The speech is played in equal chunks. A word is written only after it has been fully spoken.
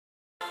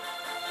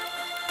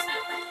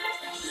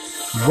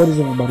What is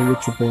everybody,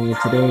 it's your boy, and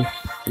today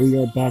we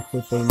are back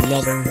with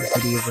another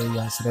video for you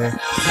guys today.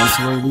 And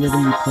today we are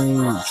going to be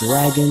playing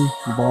Dragon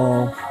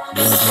Ball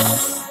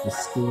Legends, the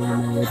story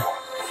mode. It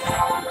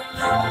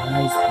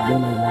has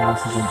been a while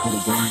since I did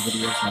a game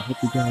video, so I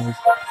hope you guys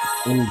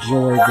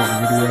enjoy this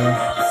video.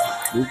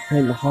 We're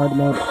playing the hard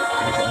mode, as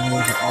I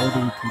have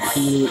already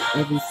completed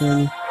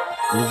everything.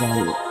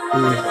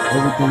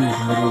 Everything is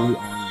literally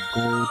on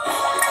gold.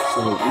 So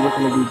we're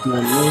going to be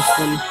doing this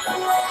one.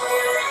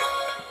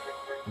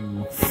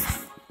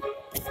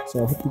 So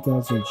I hope you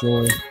guys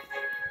enjoy.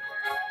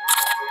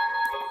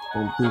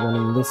 We'll be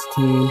running this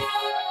team.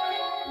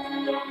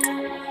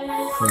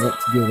 So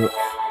let's get it.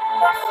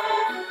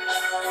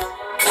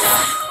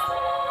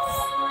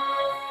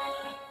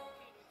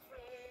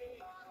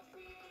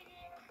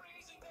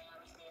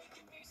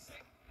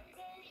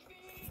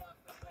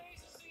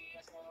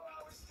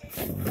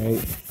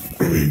 Alright.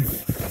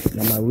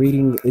 Now my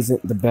reading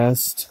isn't the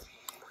best.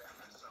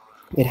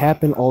 It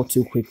happened all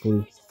too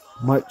quickly.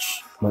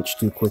 Much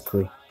too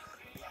quickly.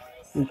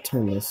 Let me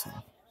turn this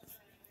off.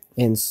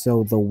 And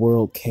so the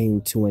world came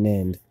to an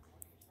end.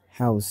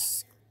 How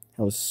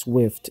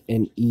swift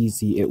and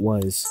easy it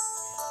was.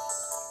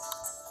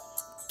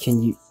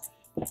 Can you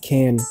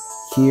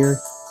hear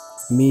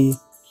me?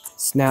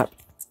 Snap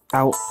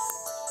out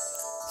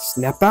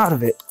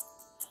of it.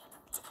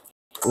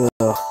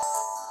 Ugh.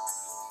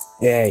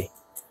 Hey,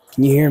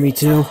 can you hear me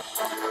too?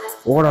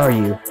 What are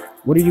you?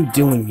 What are you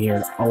doing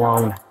here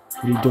alone?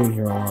 What are you doing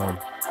here alone?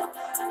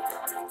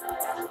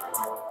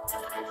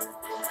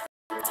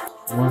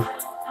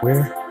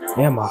 Where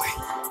am I?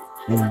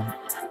 And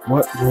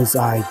what was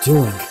I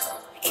doing?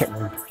 I can't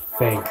remember a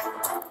thing.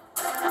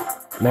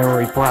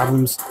 Memory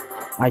problems?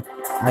 I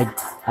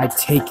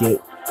take it.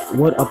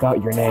 What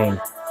about your name?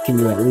 Can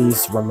you at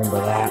least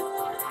remember that?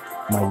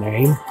 My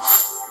name?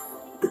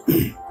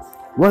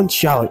 Run,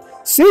 Charlotte.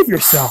 Save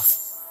yourself!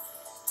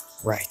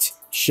 Right,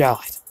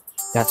 Charlotte.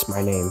 That's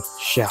my name,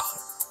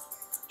 Charlotte.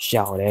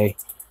 Charlotte, eh?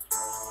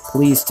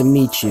 Pleased to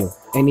meet you.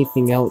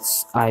 Anything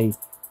else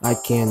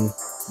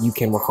you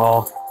can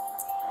recall?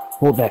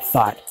 Hold that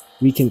thought.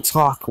 We can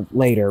talk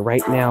later.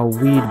 Right now,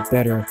 we'd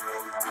better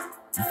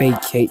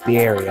vacate the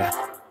area.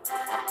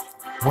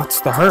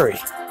 What's the hurry?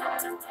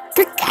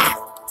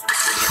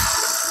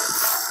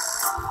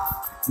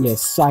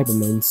 Yes,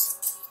 Cybermans.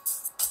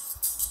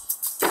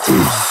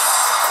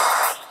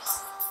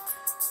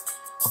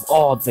 Of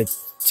all the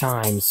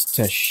times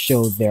to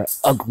show their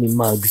ugly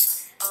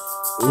mugs,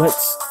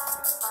 let's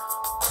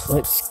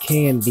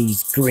can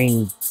these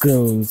green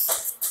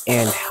goons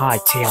and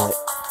hightail it.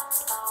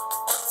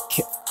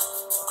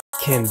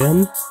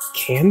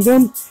 Can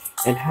them?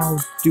 And how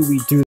do we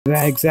do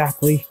that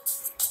exactly?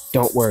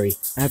 Don't worry.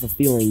 I have a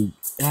feeling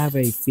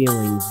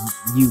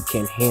you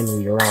can handle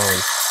your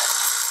own.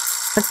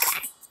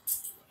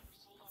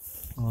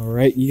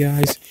 Alright, you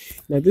guys.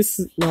 Now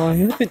I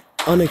haven't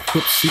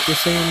unequipped Super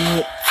Saiyan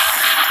yet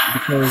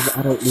because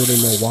I don't really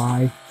know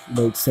why.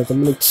 But except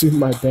I'm gonna do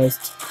my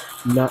best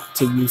not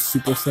to use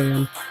Super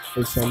Saiyan,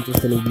 and so I'm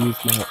just gonna use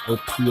my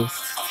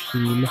OPS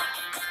team.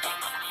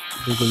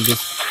 Using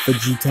this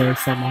Vegeta or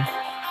something.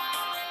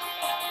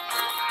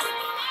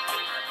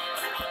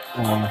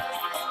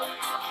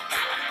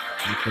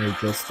 Okay,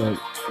 just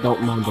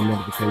don't mind the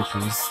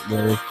notifications.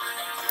 Really.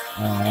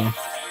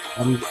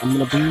 I'm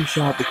gonna beam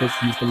shot because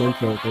he's the main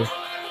character.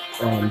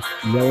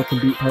 Yellow can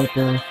beat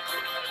purple.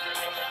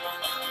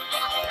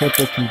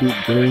 Purple can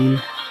beat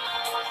green.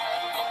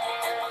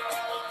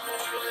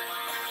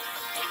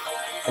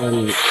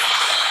 And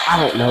I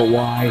don't know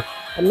why.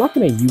 I'm not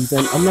gonna use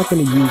them. I'm not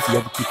gonna use the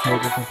other two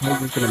characters. I'm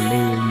probably just gonna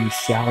mainly use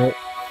Charlotte.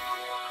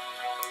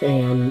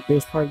 And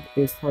there's probably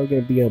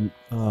gonna be a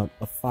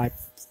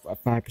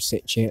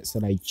 5% chance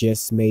that I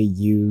just may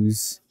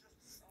use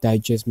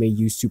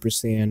Super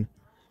Saiyan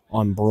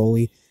on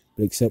Broly.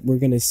 But except we're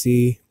gonna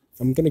see.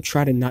 I'm gonna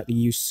try to not to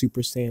use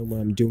Super Saiyan when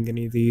I'm doing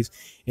any of these.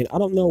 And I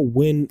don't know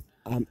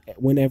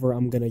whenever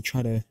I'm gonna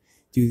try to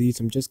do these.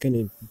 I'm just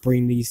gonna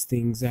bring these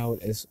things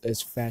out as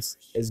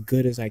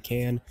good as I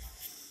can.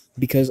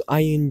 Because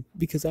I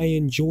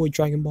enjoy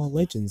Dragon Ball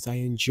Legends. I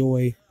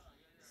enjoy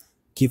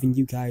giving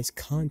you guys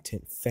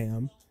content,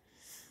 fam.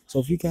 So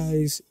if you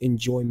guys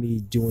enjoy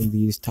me doing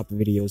these type of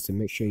videos, then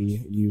make sure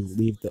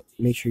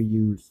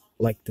you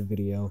like the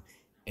video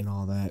and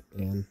all that,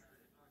 and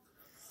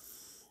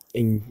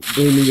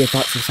leave me your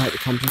thoughts inside the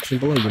comment section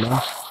below. You know.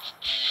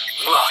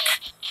 Look,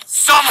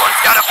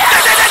 someone's gotta.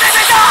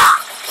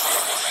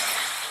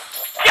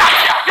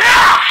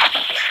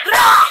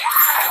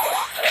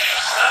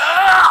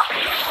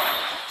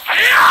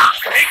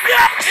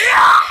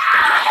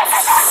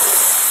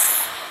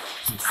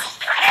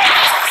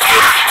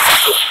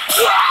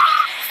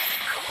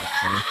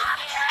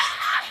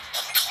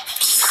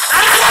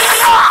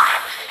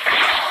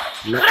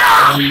 Not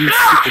gonna use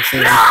Super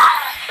Saiyan.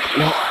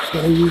 Not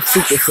gonna use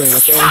Super Saiyan,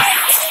 okay?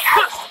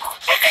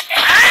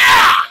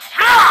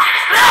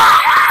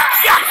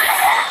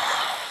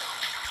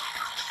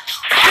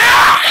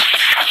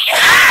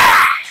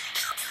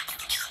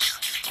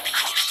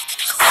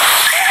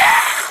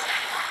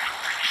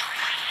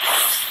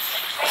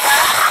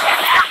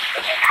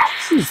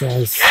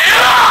 Jesus.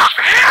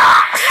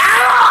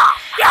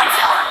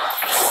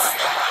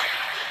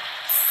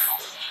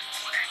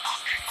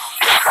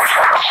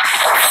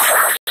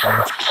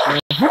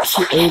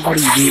 Hopefully everybody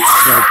reach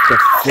like the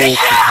full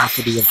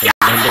capacity of the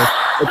number.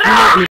 If you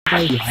know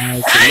anybody who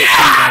has, then make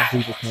sure you guys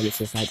leave a comment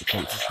inside the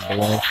comment section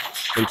below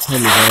and tell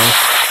me where.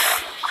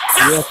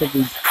 And after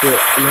we quit,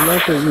 and then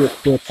after we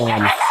equip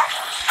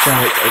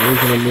Sonic's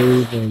original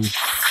move and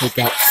take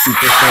out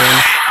Super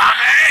Saiyan.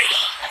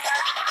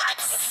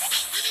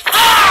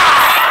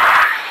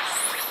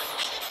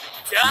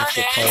 This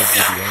will probably be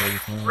the only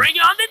time Bring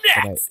on the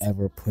that next. I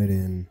ever put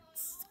in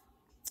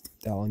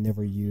that I'll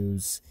never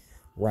use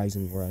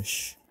Rising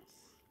Rush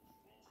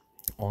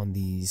on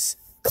these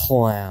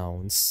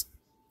clowns.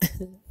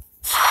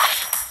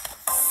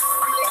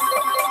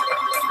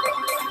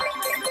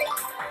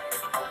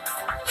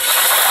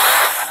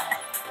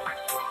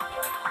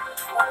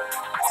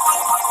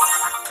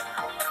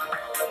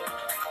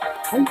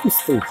 I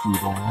just think he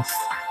lost.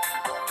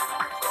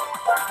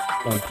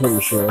 I'm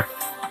pretty sure.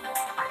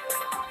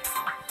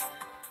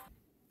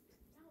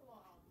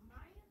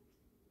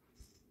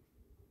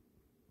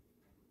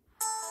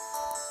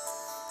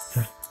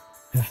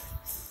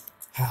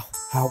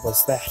 How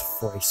was that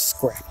for a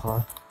scrap,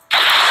 huh?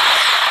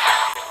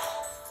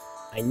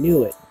 I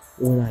knew it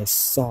when I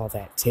saw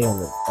that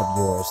tail of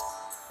yours.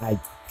 I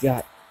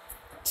got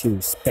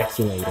to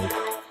speculating.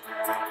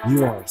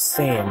 You are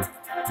Saiyan,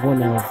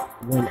 one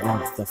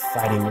of the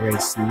fighting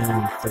race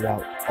known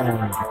throughout all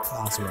of the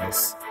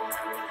cosmos.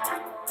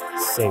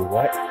 Say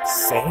what?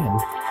 Saiyan?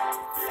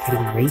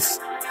 Fighting race?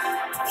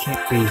 You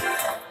can't be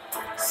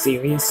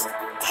serious?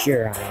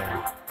 Sure I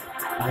am.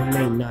 I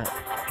may not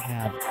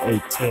have a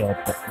tail,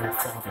 but my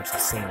father's a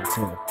Saiyan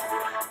too.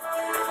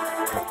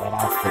 But that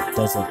outfit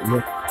doesn't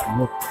look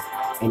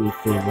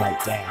anything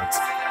like Dad's.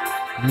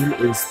 When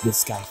is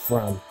this guy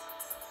from?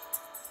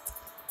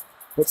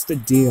 What's the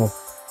deal?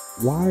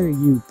 Why are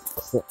you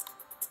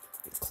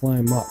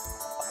climb up?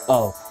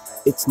 Oh,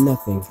 it's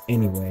nothing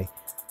anyway.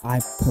 I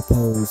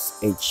propose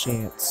a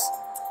chance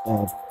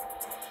of...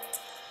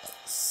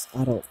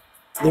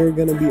 There are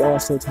gonna be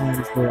also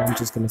times where I'm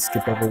just gonna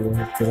skip over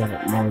words because I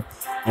don't know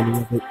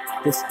any of it.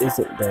 This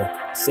isn't the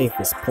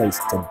safest place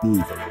to be, you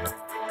know.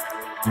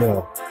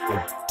 No,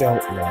 I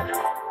don't know.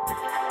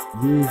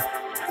 You've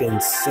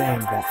been saying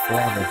that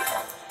forever.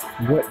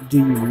 What do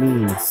you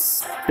mean?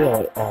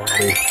 Spill it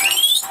already.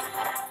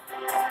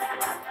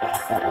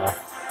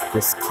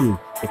 This key,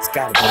 it's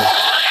gotta be.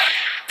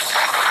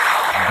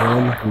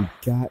 Then we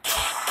got 3.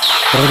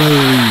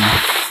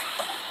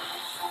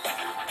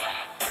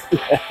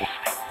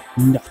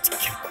 Not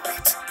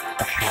Kakarot,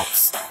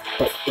 perhaps,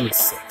 but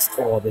insects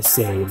all the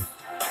same.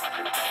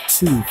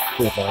 2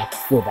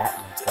 for that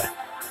matter.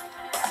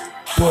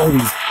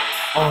 Brody's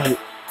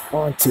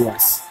onto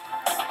us.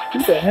 Who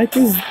the heck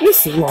is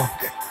this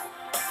lock?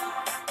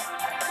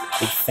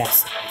 It's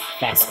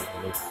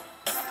fascinating.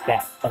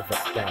 That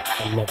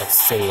another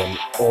Saiyan,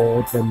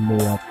 all the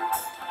more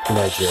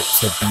pleasure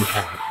to be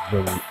had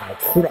when I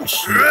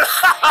crush you.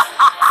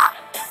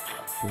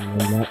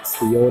 And that's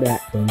the old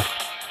acting.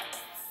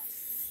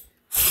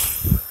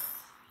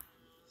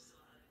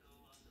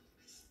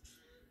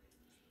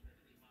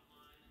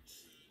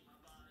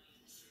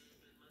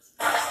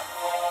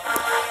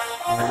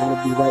 I'm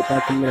gonna be right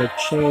back. I'm gonna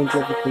change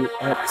everything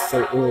up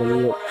so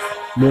it'll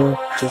more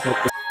just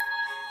like this.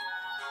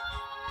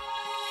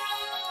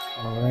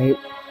 Alright,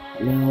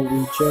 now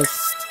we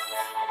just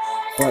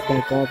brought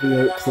back all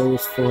the old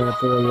clothes for our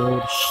boy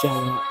old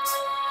Shallot.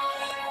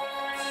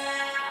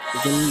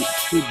 We're gonna need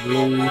 2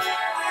 blues.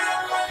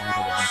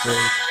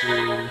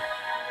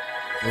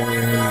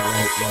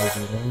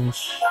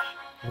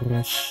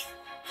 Rush.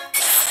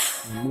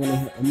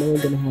 I'm only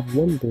gonna have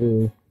 1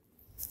 blue.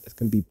 It's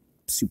gonna be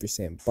Super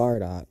Saiyan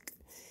Bardock.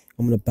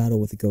 I'm gonna battle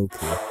with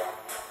Goku.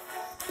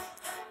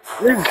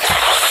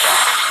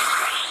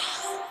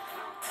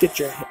 Get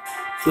your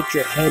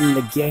head in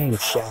the game,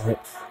 Shallot.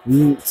 We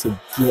need to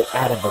get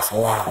out of this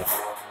alive.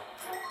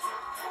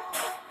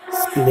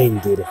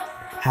 Splendid.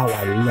 How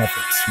I love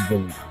it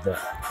when the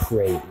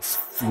prey is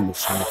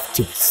foolish enough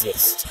to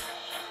resist.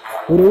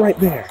 Hold it right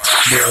there,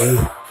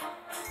 boy.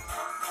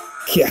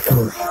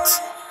 Kakarot.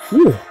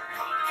 Whew.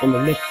 In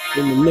the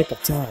nick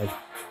of time.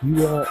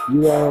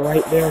 You all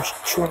right there,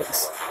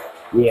 Trunks?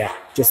 Yeah,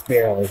 just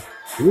barely.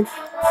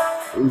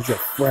 Who's your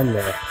friend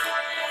there?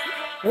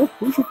 Oh,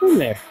 who's your friend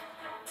there?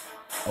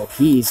 Oh,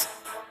 he's...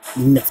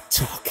 Enough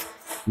talk.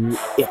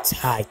 It's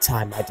high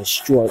time I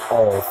destroyed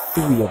all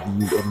 3 of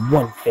you in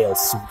one fell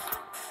swoop.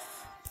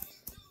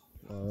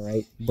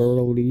 Alright,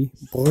 Brody,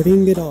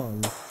 bring it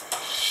on.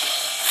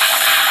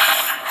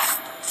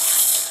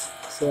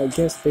 So I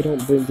guess they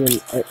don't bring in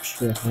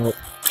extra help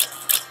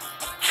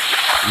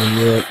when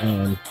you're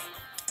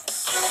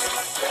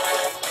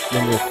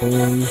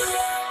playing.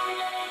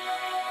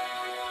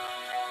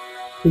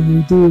 When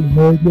you're doing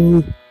hard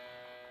mode.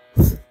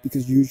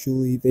 Because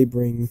usually they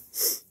bring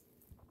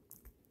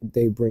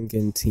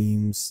in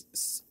teams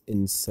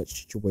in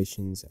such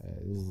situations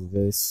as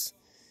this.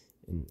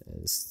 In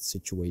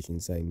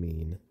situations, I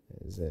mean,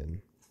 as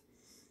in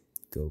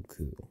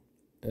Goku.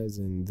 As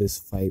in this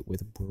fight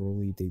with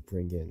Broly, they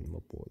bring in my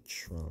boy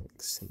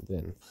Trunks, and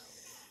then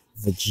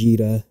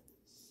Vegeta,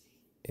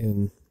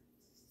 and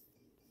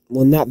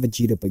well, not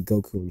Vegeta, but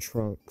Goku and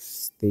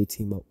Trunks, they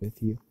team up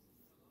with you.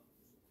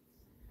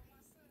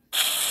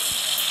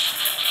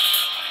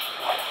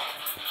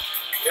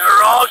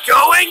 You're all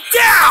going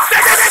down!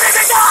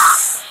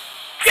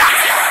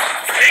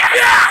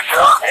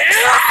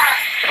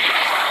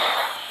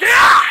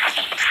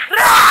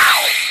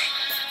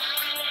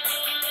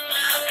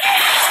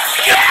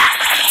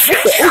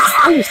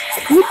 I was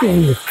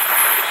clicking.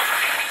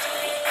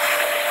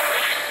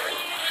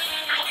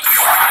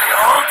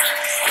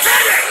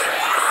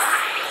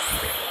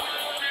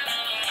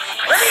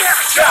 Let me have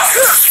a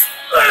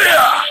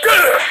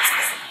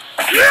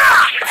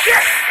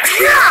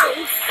go!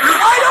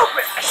 Wide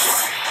open!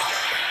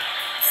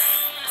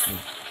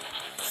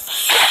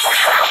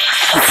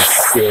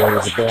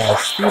 Stairs, bro.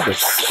 Stupid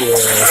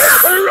stairs.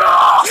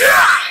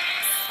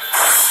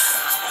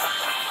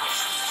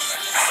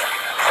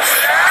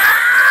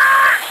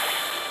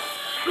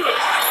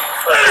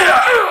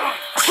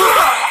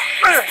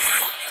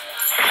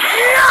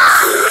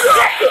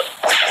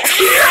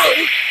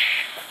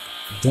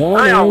 Done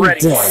I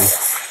already and won. done.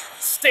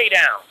 Stay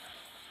down.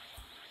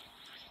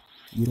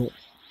 You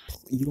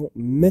don't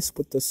mess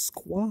with the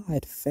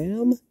squad,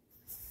 fam.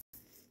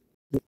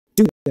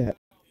 Do that.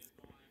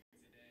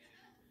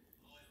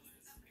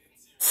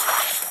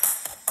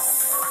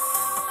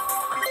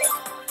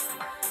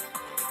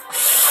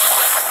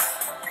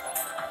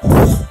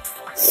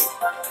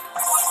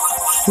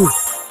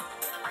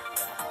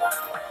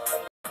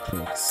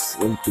 I'm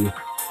sleepy.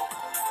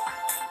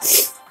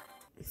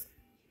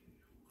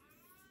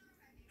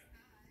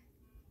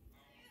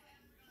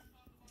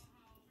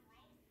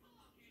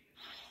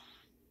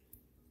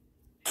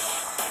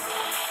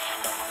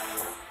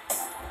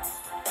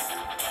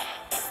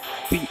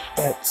 Beat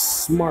that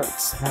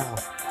smarts, how?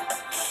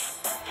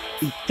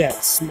 Beat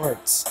that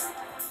smarts.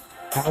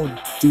 How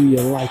do you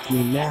like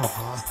me now,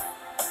 huh?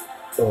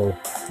 Oh,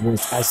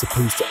 was I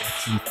supposed to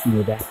actually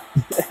feel that?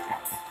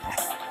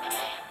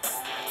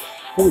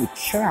 Holy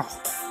cow!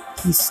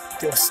 He's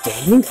still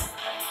standing?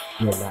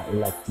 You're not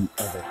like the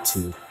other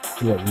two.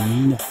 You are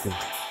nothing.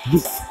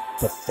 Weak,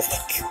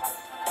 pathetic.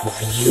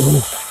 Why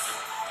you?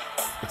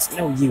 It's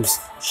no use.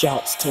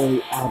 Shout's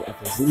totally out of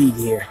his league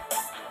here.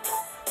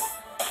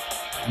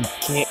 You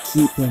can't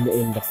keep him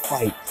in the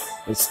fight.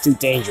 It's too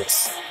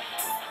dangerous.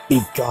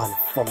 Be gone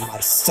from my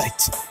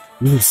sight,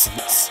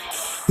 nuisance.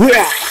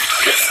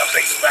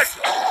 Something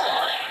special.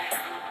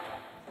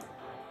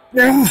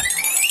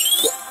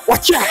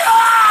 Watch out!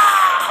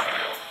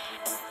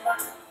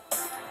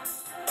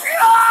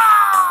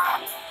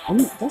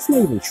 That's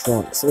not even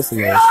Trunks. Listen,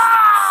 guys.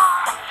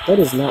 That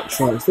is not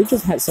Trunks. They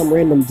just had some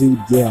random dude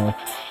yell.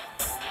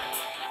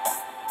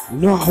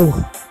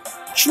 No!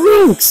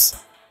 Trunks!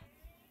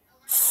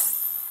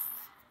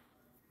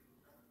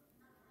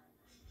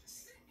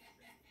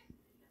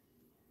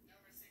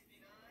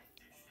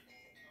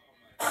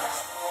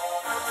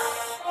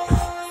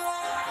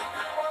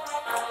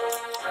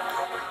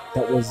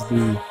 That was the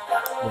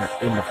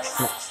end of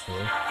Trunks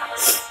there.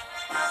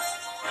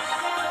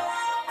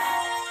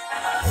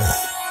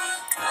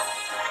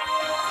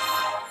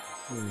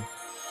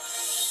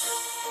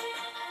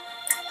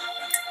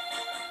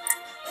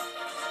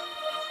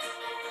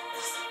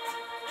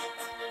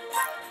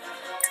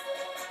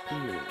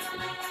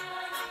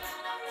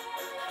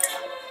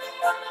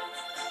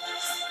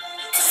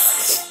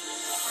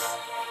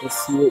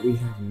 Let's see what we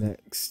have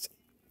next.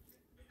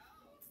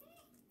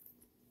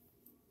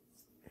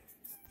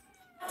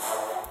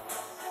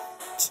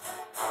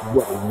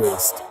 What a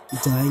waste.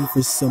 Dying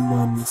for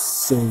someone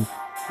so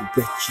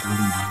wretchedly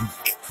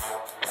weak.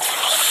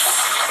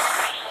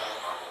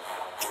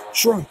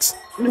 Trunks,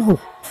 no!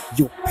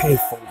 You'll pay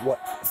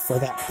for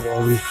that,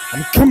 Broly.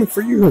 I'm coming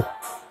for you!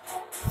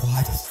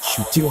 Why did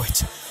you do it?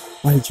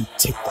 Why did you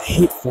take the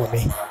hate for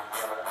me?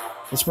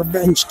 It's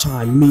revenge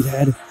time,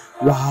 meathead.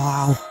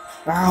 Wow.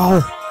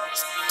 Ow!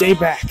 Stay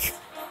back.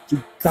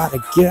 You gotta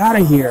get out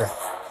of here.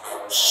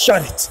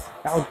 Shut it.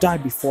 I'll die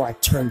before I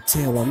turn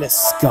tail on this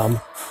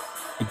scum.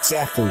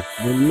 Exactly.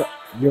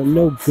 You're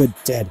no good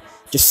dead.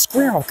 Just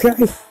square,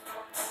 okay?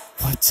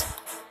 What?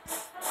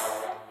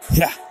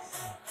 Yeah.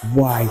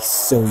 Why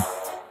so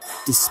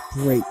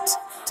desperate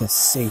to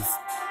save?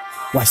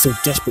 Why so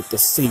desperate to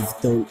save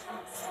the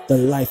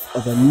life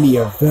of a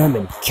mere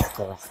vermin,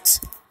 Kakarot?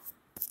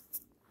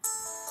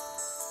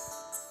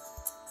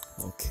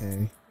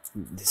 Okay.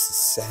 This is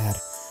sad.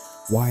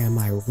 Why am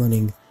I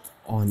running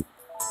on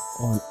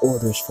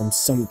orders from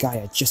some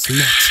guy I just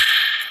met?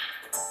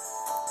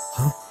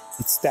 Huh?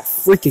 It's that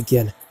freak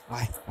again.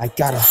 I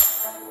gotta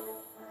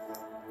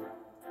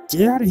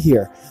get out of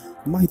here.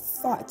 My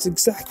thoughts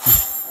exactly.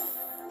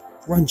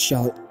 Run,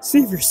 Charlotte.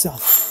 Save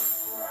yourself.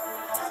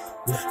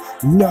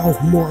 No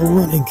more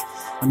running.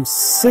 I'm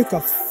sick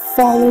of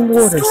following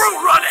orders.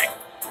 Screw running!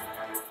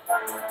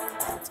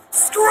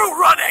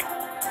 Screw running!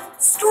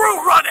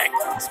 Screw running!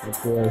 That's my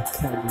boy,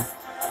 Captain.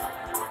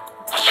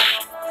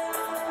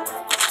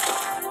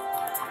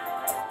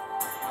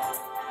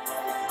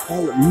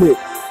 I'll admit,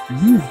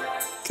 you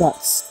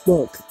got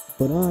stuck,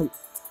 but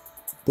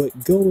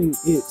going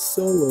it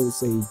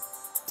solo's a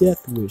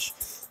death wish.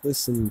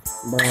 Listen,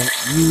 bro,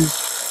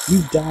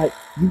 you died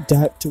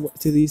to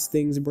these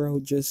things, bro.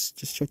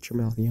 Just shut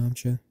your mouth,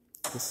 Yamcha.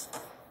 Just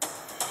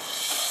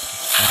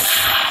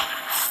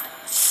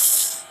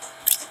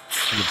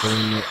I'm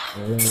doing it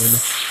alone.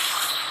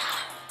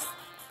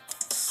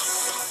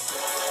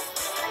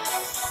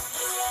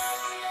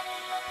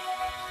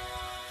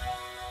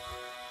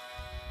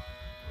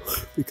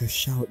 Because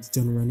Shout's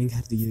done running,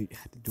 had to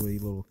do a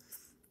little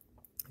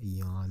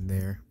yawn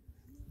there.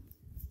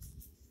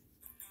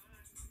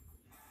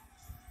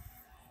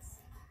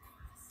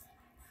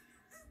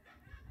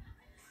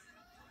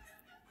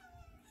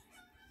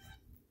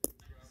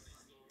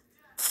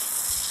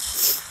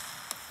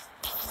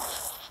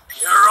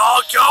 You're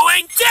all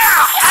going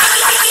down!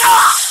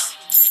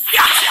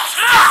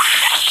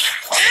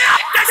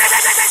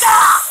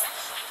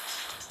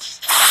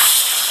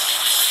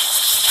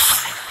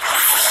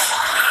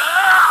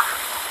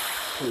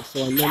 Okay, so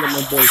I know that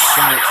my boy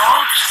Shout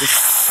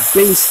just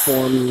base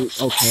form.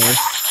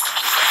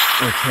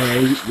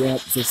 Okay, yep,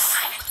 just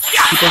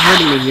keep on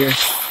hurting me here.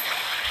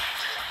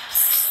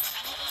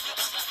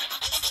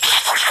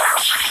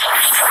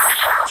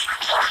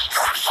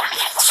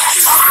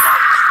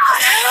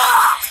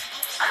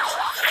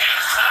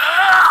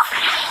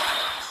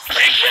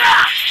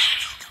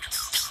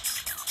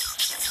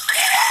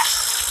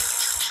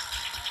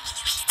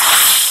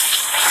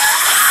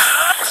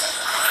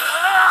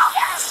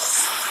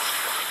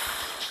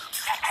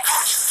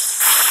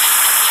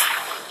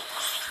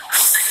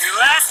 You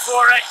asked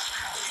for it!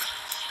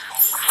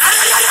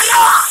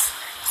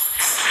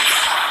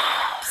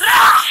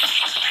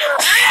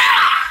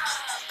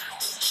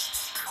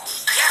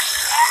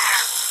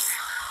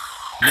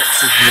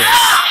 Next is this.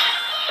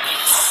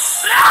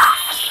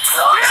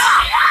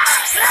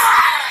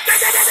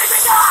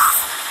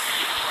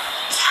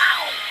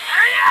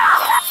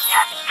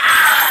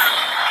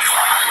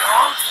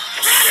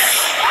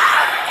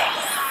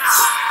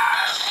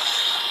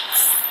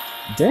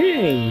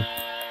 Dang!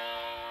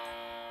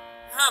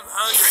 I'm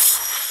hungry.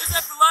 What's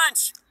up for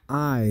lunch?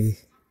 I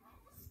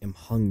am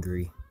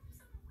hungry.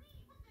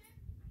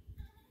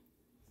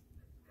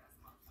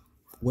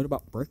 What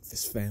about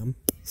breakfast, fam?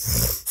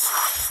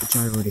 Which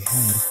I already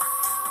had.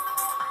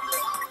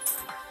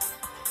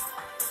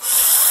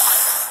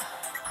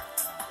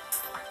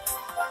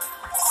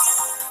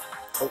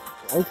 Oh,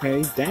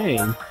 okay,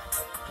 dang.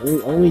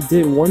 We only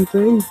did one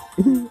thing?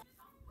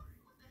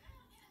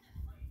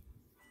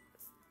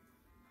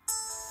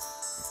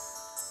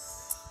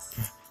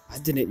 I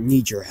didn't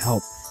need your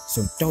help,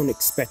 so don't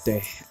expect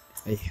a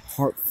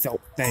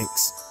heartfelt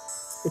thanks.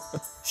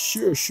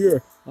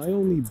 Sure. I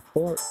only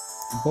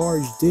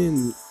barged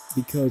in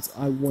because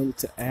I wanted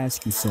to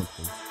ask you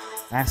something.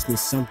 Ask me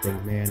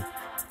something, man.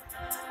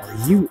 Are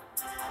you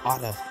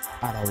out of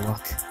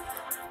luck?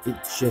 It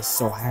just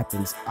so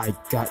happens I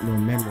got no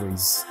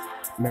memories.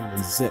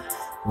 Memory zip.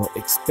 Well,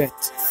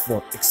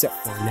 except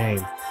for a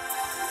name.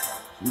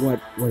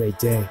 What a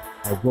day.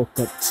 I woke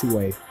up to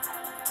a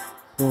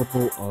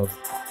horrible of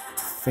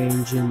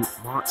fanging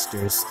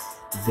monsters.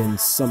 Then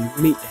some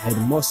meathead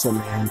muscle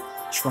man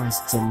tries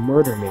to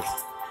murder me.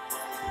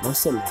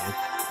 Muscle man?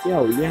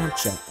 Yo,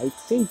 Yamcha, I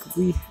think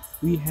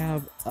we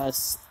have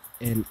us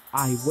an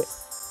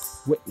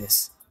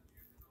eyewitness.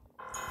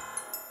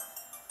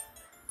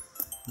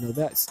 Now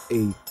that's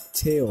a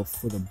tale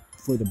for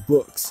the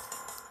books,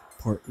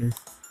 partner.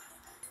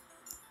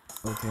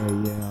 Okay,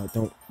 yeah,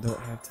 don't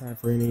have time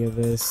for any of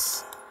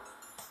this.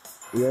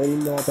 We already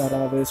know about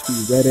all this.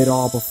 We read it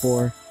all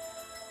before.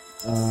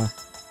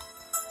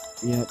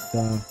 Yep,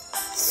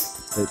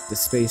 the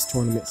space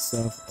tournament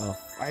stuff.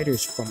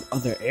 Fighters from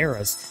other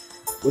eras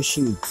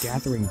wishing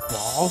gathering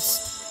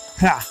balls?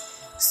 Ha!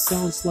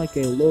 Sounds like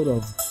a load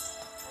of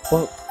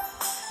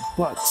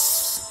bucks.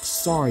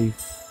 Sorry,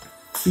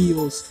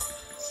 feels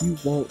you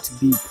won't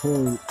be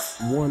pulling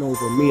one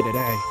over me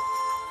today.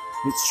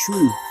 It's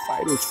true,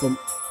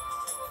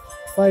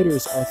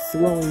 fighters are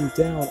throwing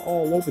down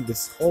all over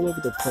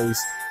the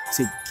place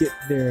to get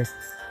their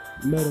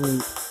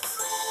meddling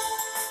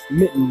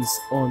mittens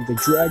on the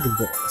Dragon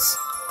Balls.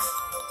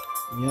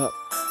 Yep,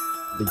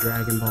 the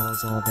Dragon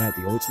Balls, all that,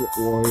 the Ultimate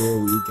Warrior,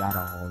 we got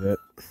all of it.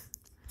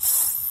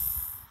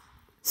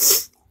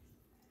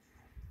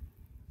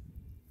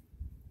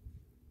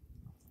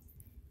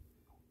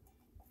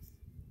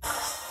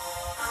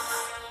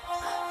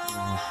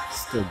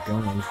 Still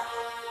going.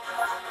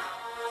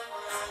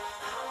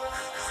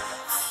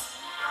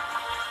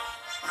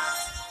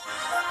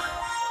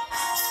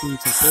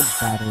 Seems like they're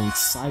battling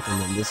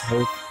Cybermen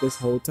this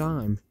whole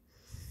time.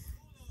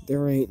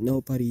 There ain't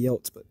nobody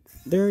else, but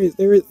there is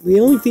the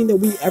only thing that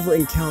we ever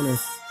encounter.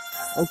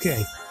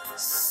 Okay,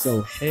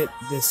 so head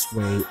this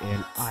way,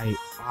 and I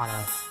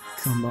oughta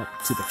come up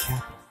to the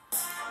capital.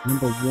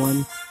 number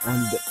one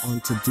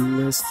on to-do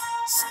list.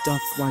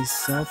 Stuff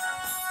myself.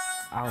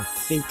 I'll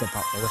think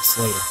about the rest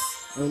later.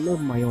 I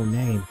remember my own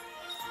name.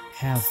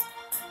 Have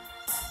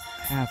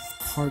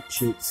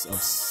portraits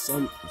of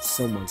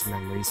someone's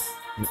memories,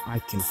 and I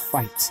can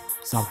fight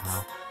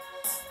somehow.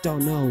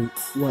 Don't know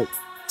what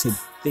to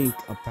think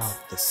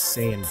about the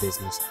sand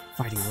business.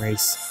 Fighting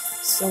race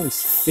sounds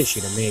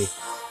fishy to me.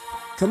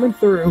 Coming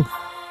through.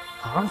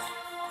 Huh?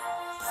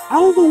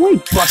 Out of the way,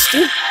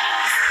 Buster!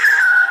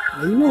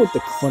 Now, you know what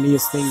the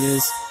funniest thing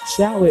is?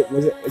 Shallot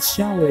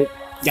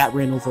got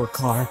ran over a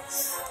car.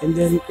 And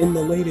then in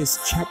the latest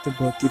chapter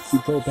book, if you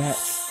go back,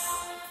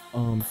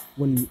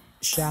 when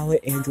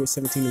Shallot, Android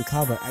 17, and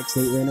Kava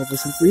accidentally ran over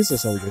some Frieza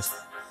soldiers.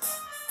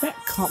 That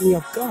caught me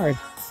off guard.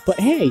 But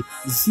hey,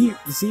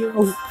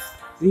 Zero,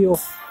 you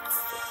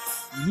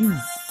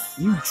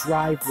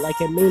drive like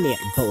a maniac,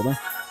 Bulma.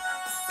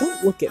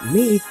 Don't look at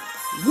me.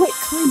 What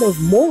kind of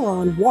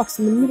moron walks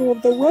in the middle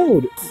of the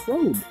road?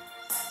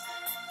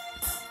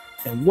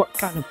 And what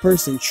kind of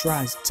person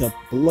tries to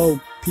blow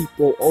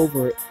people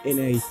over in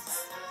a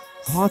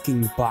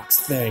hawking box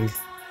thing?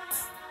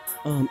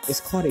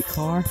 It's called a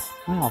car?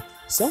 Wow,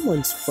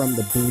 someone's from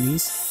the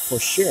boonies, for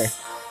sure.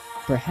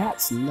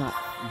 Perhaps not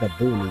the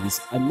boonies,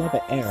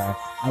 another era.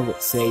 I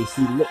would say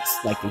he looks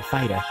like a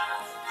fighter.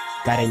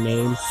 Got a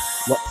name?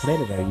 What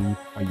planet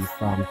are you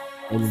from?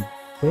 And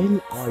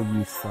when are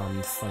you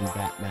from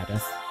that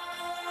matter?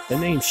 The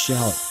name's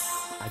Shallot.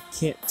 I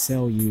can't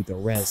tell you the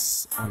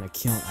rest on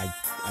account I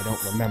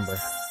don't remember.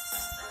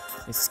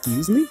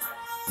 Excuse me?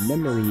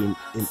 Memory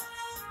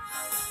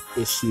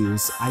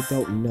issues. I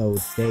don't know.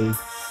 They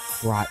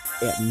brought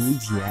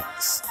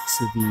amnesiacs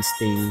to these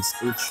things.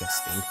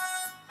 Interesting.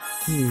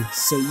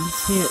 So you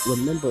can't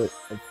remember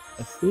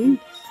a thing?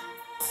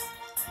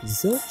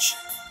 Zilch?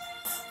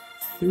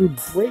 Through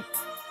break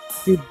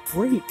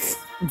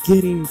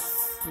getting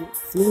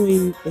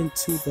flew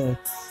into the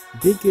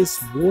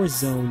biggest war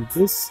zone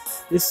this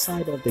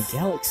side of the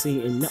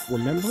galaxy and not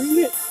remembering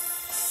it?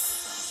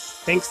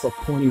 Thanks for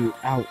pointing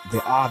out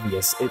the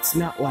obvious. It's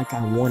not like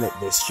I wanted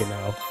this, you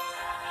know.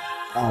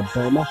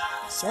 Bulma,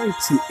 sorry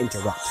to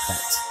interrupt,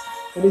 but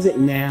what is it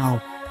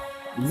now?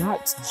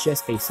 Not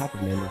just a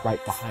Cyberman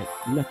right behind.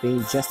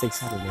 Nothing, just a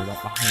Cyberman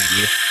right behind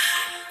you.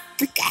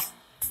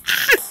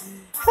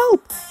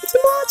 Help! It's a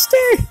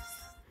monster!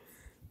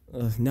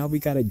 Now we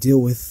gotta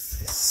deal with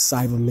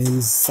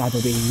Cyberbeams.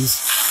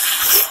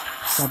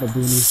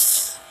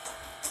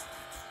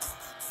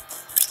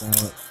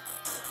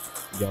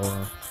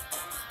 Yoa,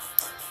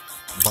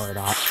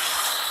 Bardock.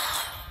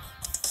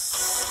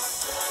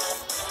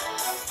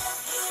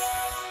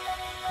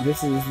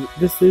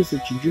 This is the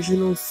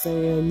traditional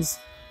Saiyans.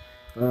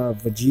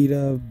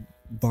 Vegeta,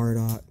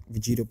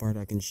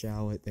 Bardock, and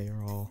Shallot. They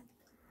are all.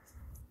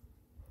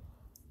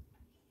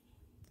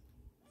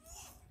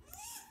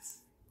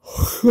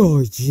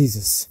 Oh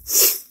Jesus!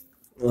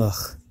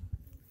 Ugh.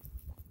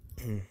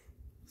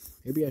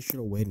 Maybe I should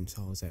have waited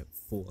until I was at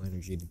full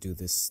energy to do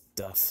this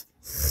stuff.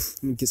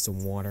 Let me get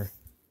some water.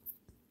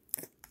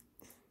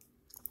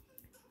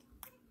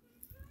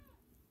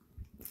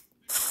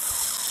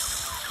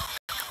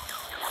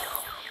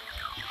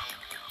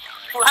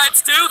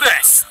 Let's do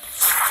this!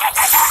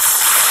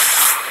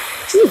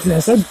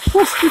 Jesus, I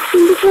pressed this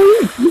thing before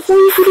you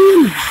get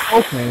in.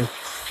 Okay.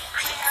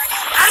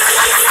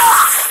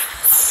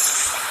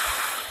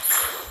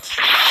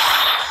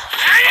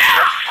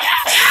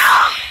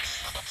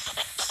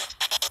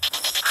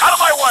 Out of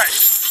my way!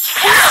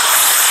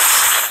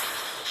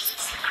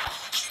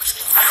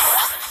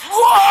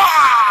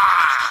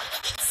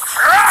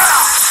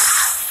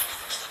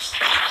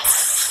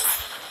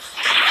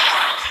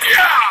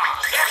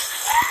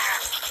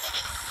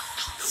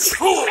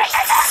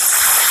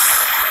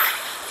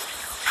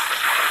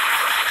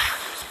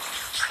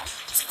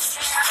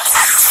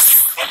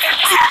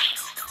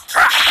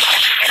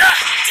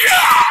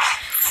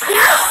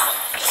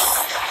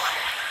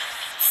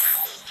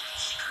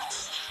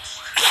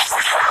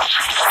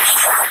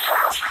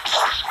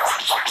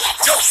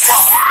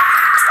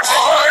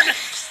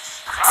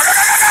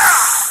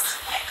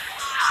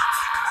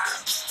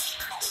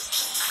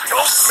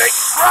 Don't make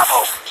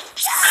trouble!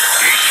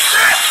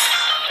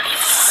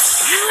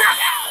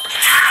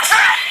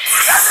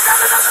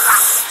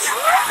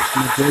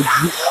 And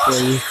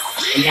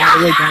by the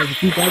way, guys, if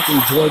you guys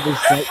enjoyed this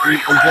video and you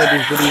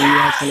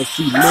guys want to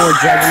see more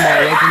Dragon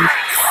Ball Legends,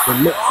 then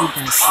make sure you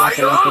guys slap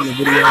a like on the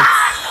video,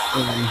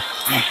 and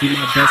I'll do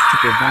my best to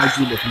provide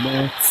you with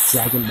more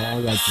Dragon Ball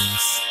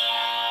Legends.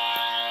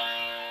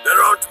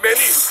 There aren't many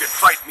who can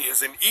fight me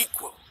as an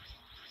equal.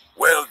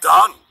 Well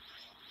done.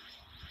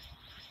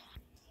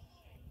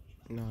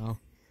 No,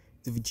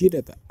 the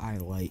Vegeta that I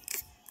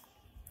like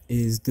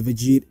is the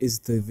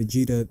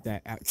Vegeta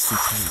that actually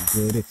kind of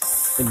good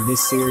in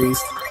this series,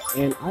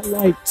 and I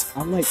like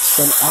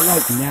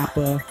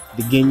Nappa,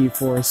 the Ginyu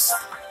Force,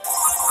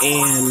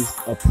 and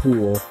a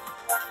Pool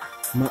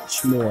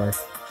much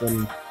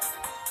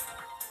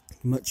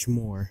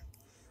more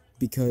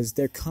because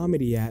they're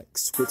comedy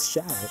acts with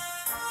Shallot.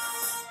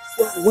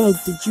 Well,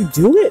 did you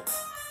do it?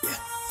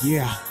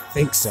 Yeah,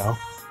 think so.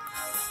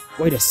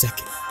 Wait a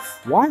second.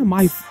 Why am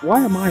I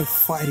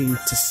fighting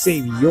to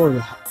save your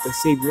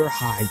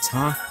hides,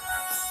 huh?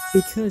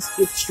 Because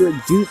it's your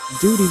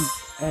duty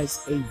as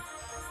a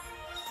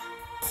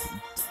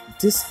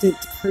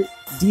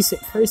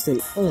decent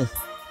person.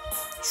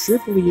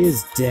 Tripoli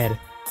is dead.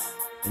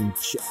 And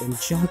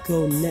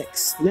Jocko,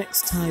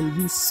 next time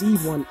you see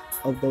one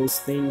of those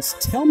things,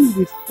 tell me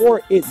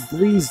before it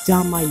bleeds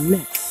down my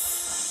neck.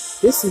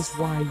 This is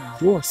why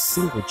you're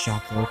single,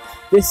 Jocko.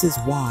 This is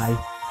why.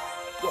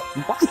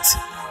 What?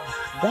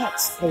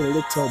 That's a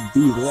little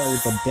below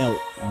the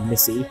belt,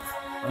 Missy.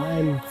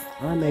 I'm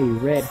a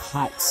red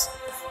hot.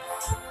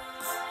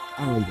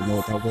 I don't even know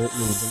what that word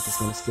means. I'm just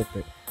gonna skip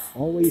it.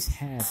 Always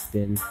have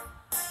been.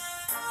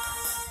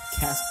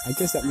 I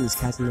guess that means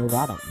Casanova.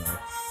 I don't know.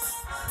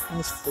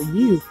 As for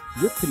you,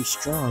 you're pretty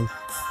strong.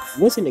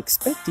 Wasn't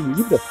expecting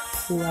you to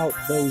pull out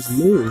those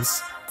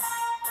moves.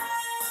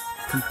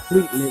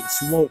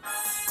 Compliments won't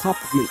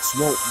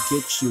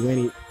get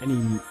you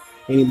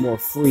any more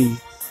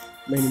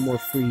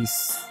free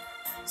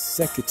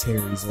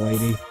secretaries,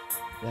 lady.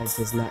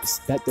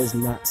 That does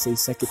not say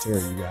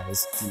secretary, you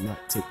guys. Do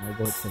not take my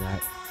word for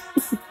that.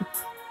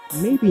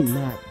 Maybe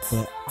not,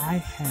 but I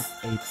have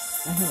a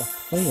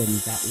plan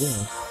that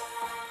will.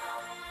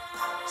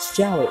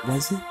 Shall it,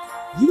 wasn't?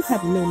 You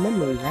have no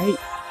memory, right?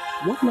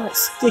 Why not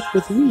stick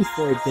with me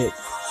for a bit?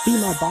 Be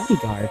my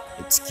bodyguard.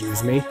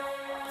 Excuse me.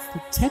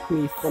 Protect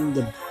me from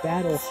the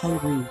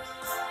battle-hungry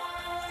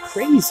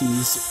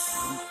crazies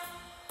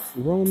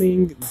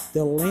roaming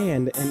the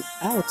land, and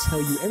I'll tell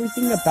you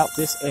everything about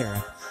this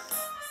era.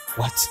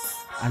 What?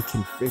 I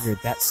can figure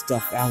that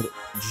stuff out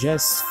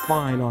just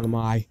fine on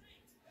my...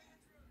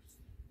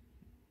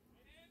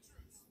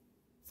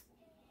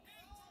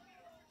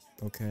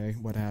 Okay,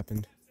 what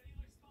happened?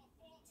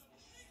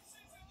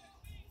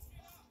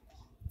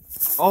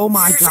 Oh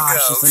my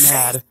gosh, it's an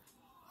ad.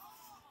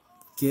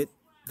 Get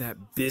that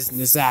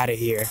business out of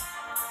here.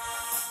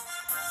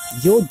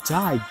 You'll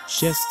die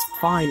just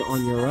fine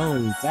on your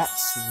own.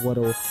 That's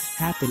what'll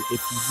happen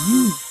if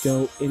you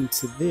go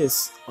into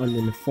this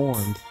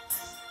uninformed.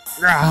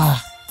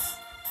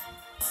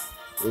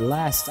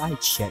 Last I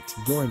checked,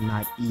 you're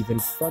not even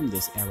from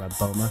this era,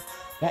 Boma.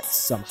 That's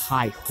some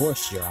high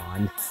horse you're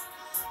on.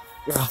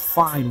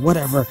 Fine,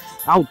 whatever.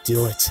 I'll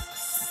do it.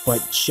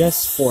 But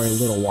just for a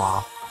little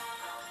while.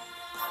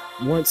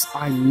 Once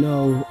I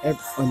know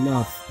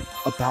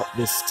enough about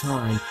this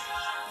time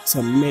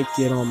to make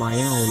it on my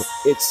own,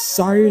 it's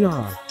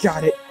sayonara.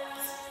 Got it?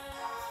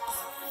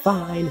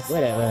 Fine,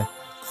 whatever.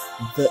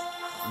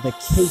 The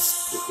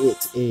case,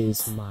 it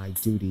is my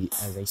duty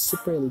as a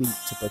super elite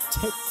to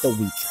protect the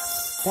weak.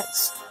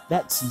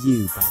 That's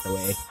you, by the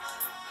way.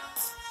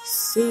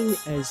 Seeing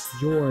as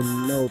you're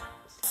no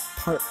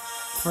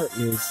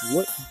partners,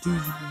 what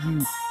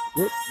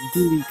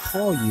do we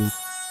call you?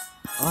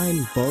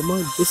 I'm Boma,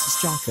 this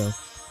is Jocko.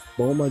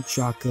 Boma,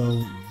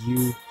 Jocko,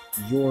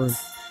 your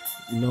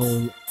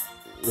known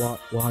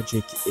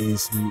logic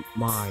is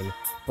mine.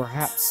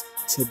 Perhaps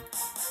to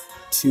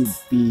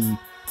be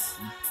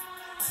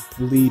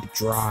bleed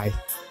dry.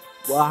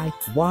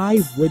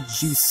 Why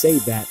would you say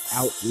that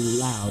out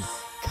loud?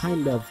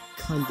 Kind of,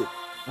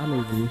 I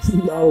don't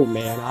even know,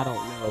 man, I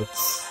don't know.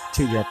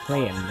 To your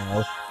plan,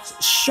 no.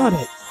 Shut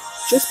it!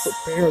 Just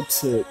prepare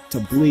to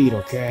bleed,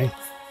 okay?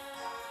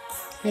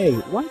 Hey,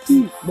 why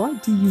do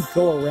you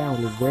go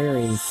around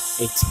wearing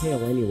a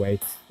tail anyway?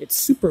 It's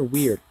super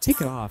weird. Take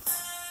it off.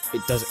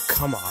 It doesn't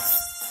come off.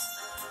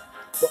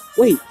 But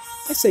wait,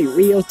 that's a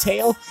real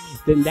tail?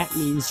 Then that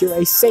means you're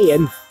a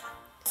Saiyan.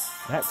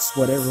 That's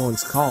what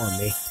everyone's calling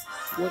me.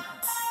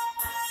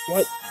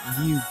 What?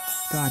 You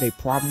got a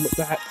problem with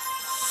that?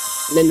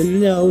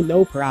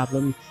 No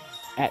problem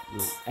at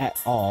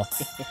all.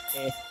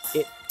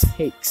 It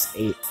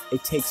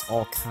takes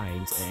all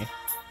kinds, eh?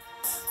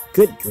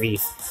 Good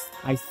grief.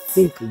 I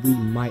think we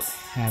might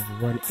have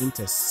run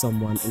into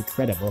someone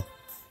incredible.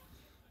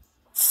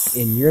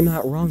 And you're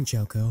not wrong,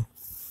 Jocko.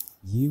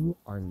 You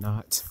are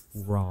not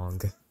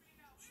wrong.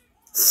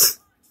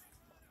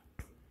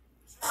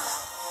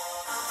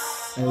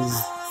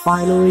 As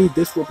finally,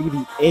 this will be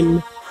the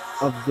end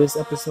of this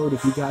episode.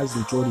 If you guys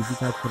enjoyed, if you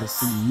guys want to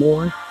see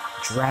more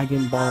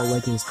Dragon Ball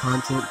Legends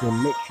content,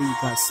 then make sure you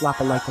guys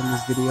slap a like on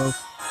this video,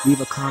 leave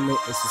a comment,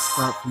 and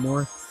subscribe for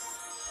more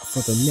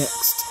for the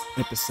next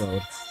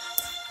episode.